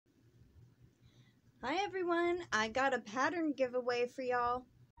Hi everyone, I got a pattern giveaway for y'all.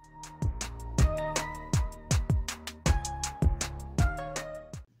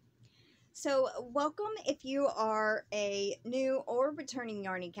 So welcome if you are a new or returning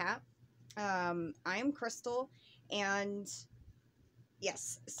Yarny Cat. I am Crystal, and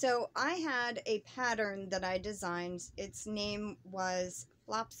yes, so I had a pattern that I designed. Its name was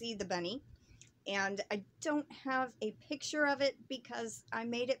Floppsy the Bunny, and I don't have a picture of it because I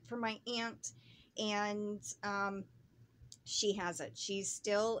made it for my aunt, and she has it. She's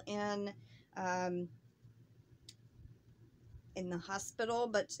still in the hospital,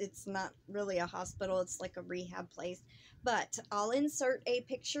 but it's not really a hospital. It's like a rehab place. But I'll insert a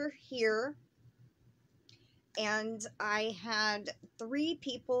picture here. And I had 3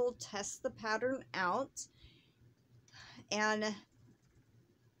 people test the pattern out. And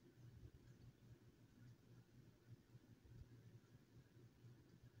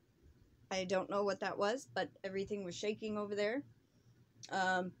I don't know what that was, but everything was shaking over there.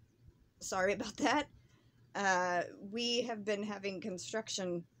 Sorry about that. We have been having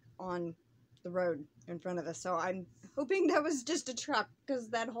construction on the road in front of us, so I'm hoping that was just a truck because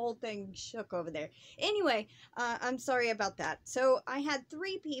that whole thing shook over there. Anyway, I'm sorry about that. So I had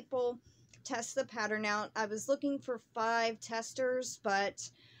 3 people test the pattern out. I was looking for 5 testers, but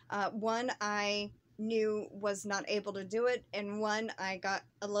one I knew was not able to do it, and one I got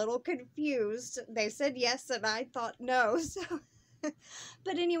a little confused. They said yes and I thought no. So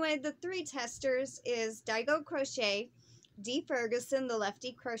but anyway, the 3 testers is Daigo Crochet, Dee Ferguson, the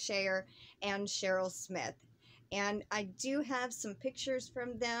lefty crocheter, and Cheryl Smith. And I do have some pictures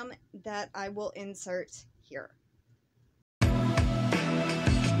from them that I will insert here.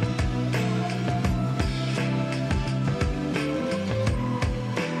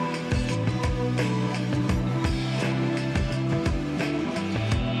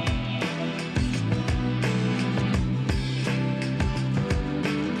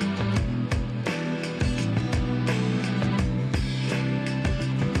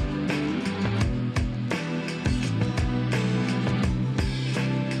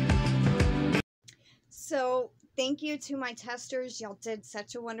 So thank you to my testers. Y'all did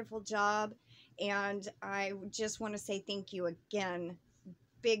such a wonderful job. And I just want to say thank you again.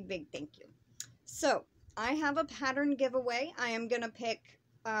 Big, big thank you. So I have a pattern giveaway. I am going to pick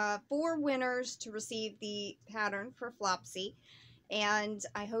 4 winners to receive the pattern for Floppsy. And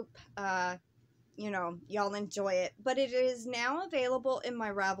I hope, you know, y'all enjoy it. But it is now available in my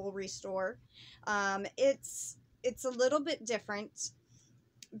Ravelry store. It's a little bit different,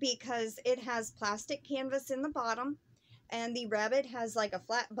 because it has plastic canvas in the bottom, and the rabbit has like a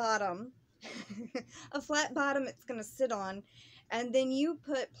flat bottom, a flat bottom it's going to sit on, and then you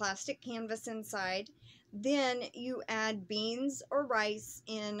put plastic canvas inside. Then you add beans or rice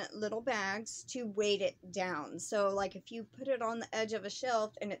in little bags to weight it down. So like if you put it on the edge of a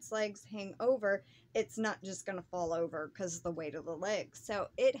shelf and its legs hang over, it's not just going to fall over because of the weight of the legs. So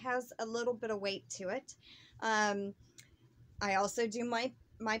it has a little bit of weight to it. I also do my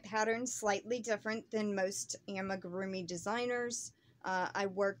patterns slightly different than most amigurumi designers. I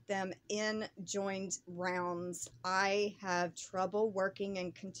work them in joined rounds. I have trouble working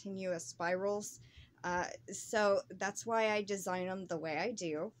in continuous spirals, so that's why I design them the way I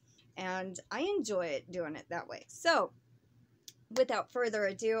do, and I enjoy it doing it that way. So without further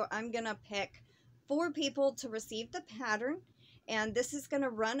ado, I'm gonna pick 4 people to receive the pattern, and this is gonna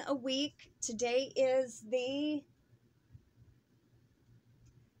run a week. Today is the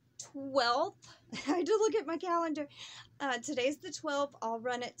 12th. I had to look at my calendar. Today's the 12th. I'll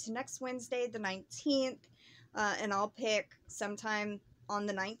run it to next Wednesday, the 19th, and I'll pick sometime on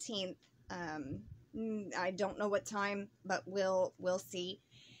the 19th. I don't know what time, but we'll see.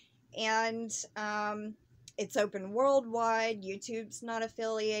 And it's open worldwide. YouTube's not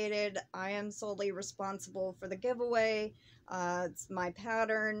affiliated. I am solely responsible for the giveaway. It's my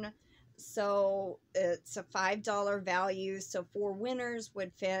pattern. So it's a $5 value. So 4 winners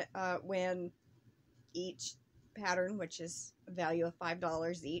would win each pattern, which is a value of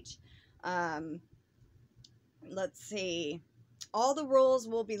 $5 each. Let's see. All the rules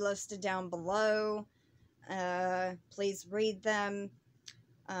will be listed down below. Please read them.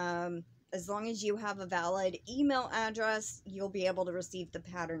 As long as you have a valid email address, you'll be able to receive the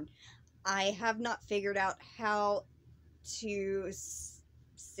pattern. I have not figured out how to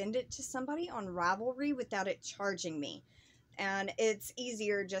send it to somebody on Ravelry without it charging me, and it's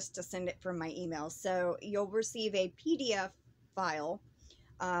easier just to send it from my email. So you'll receive a PDF file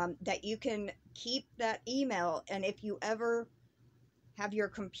that you can keep that email, and if you ever have your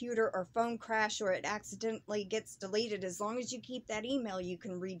computer or phone crash or it accidentally gets deleted, as long as you keep that email, you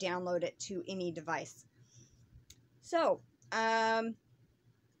can re-download it to any device. So, I'm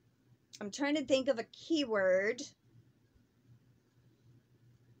trying to think of a keyword.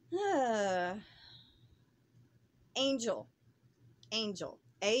 Angel. Angel.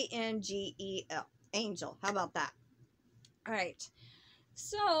 A-N-G-E-L. Angel. How about that? All right.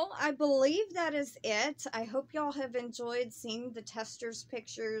 So, I believe that is it. I hope y'all have enjoyed seeing the testers'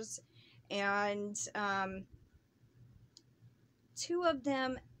 pictures. And 2 of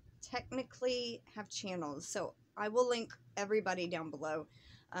them technically have channels. So, I will link everybody down below.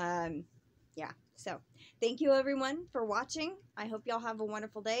 Yeah. So, thank you everyone for watching. I hope y'all have a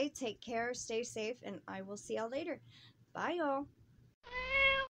wonderful day. Take care. Stay safe. And I will see y'all later. Bye, y'all.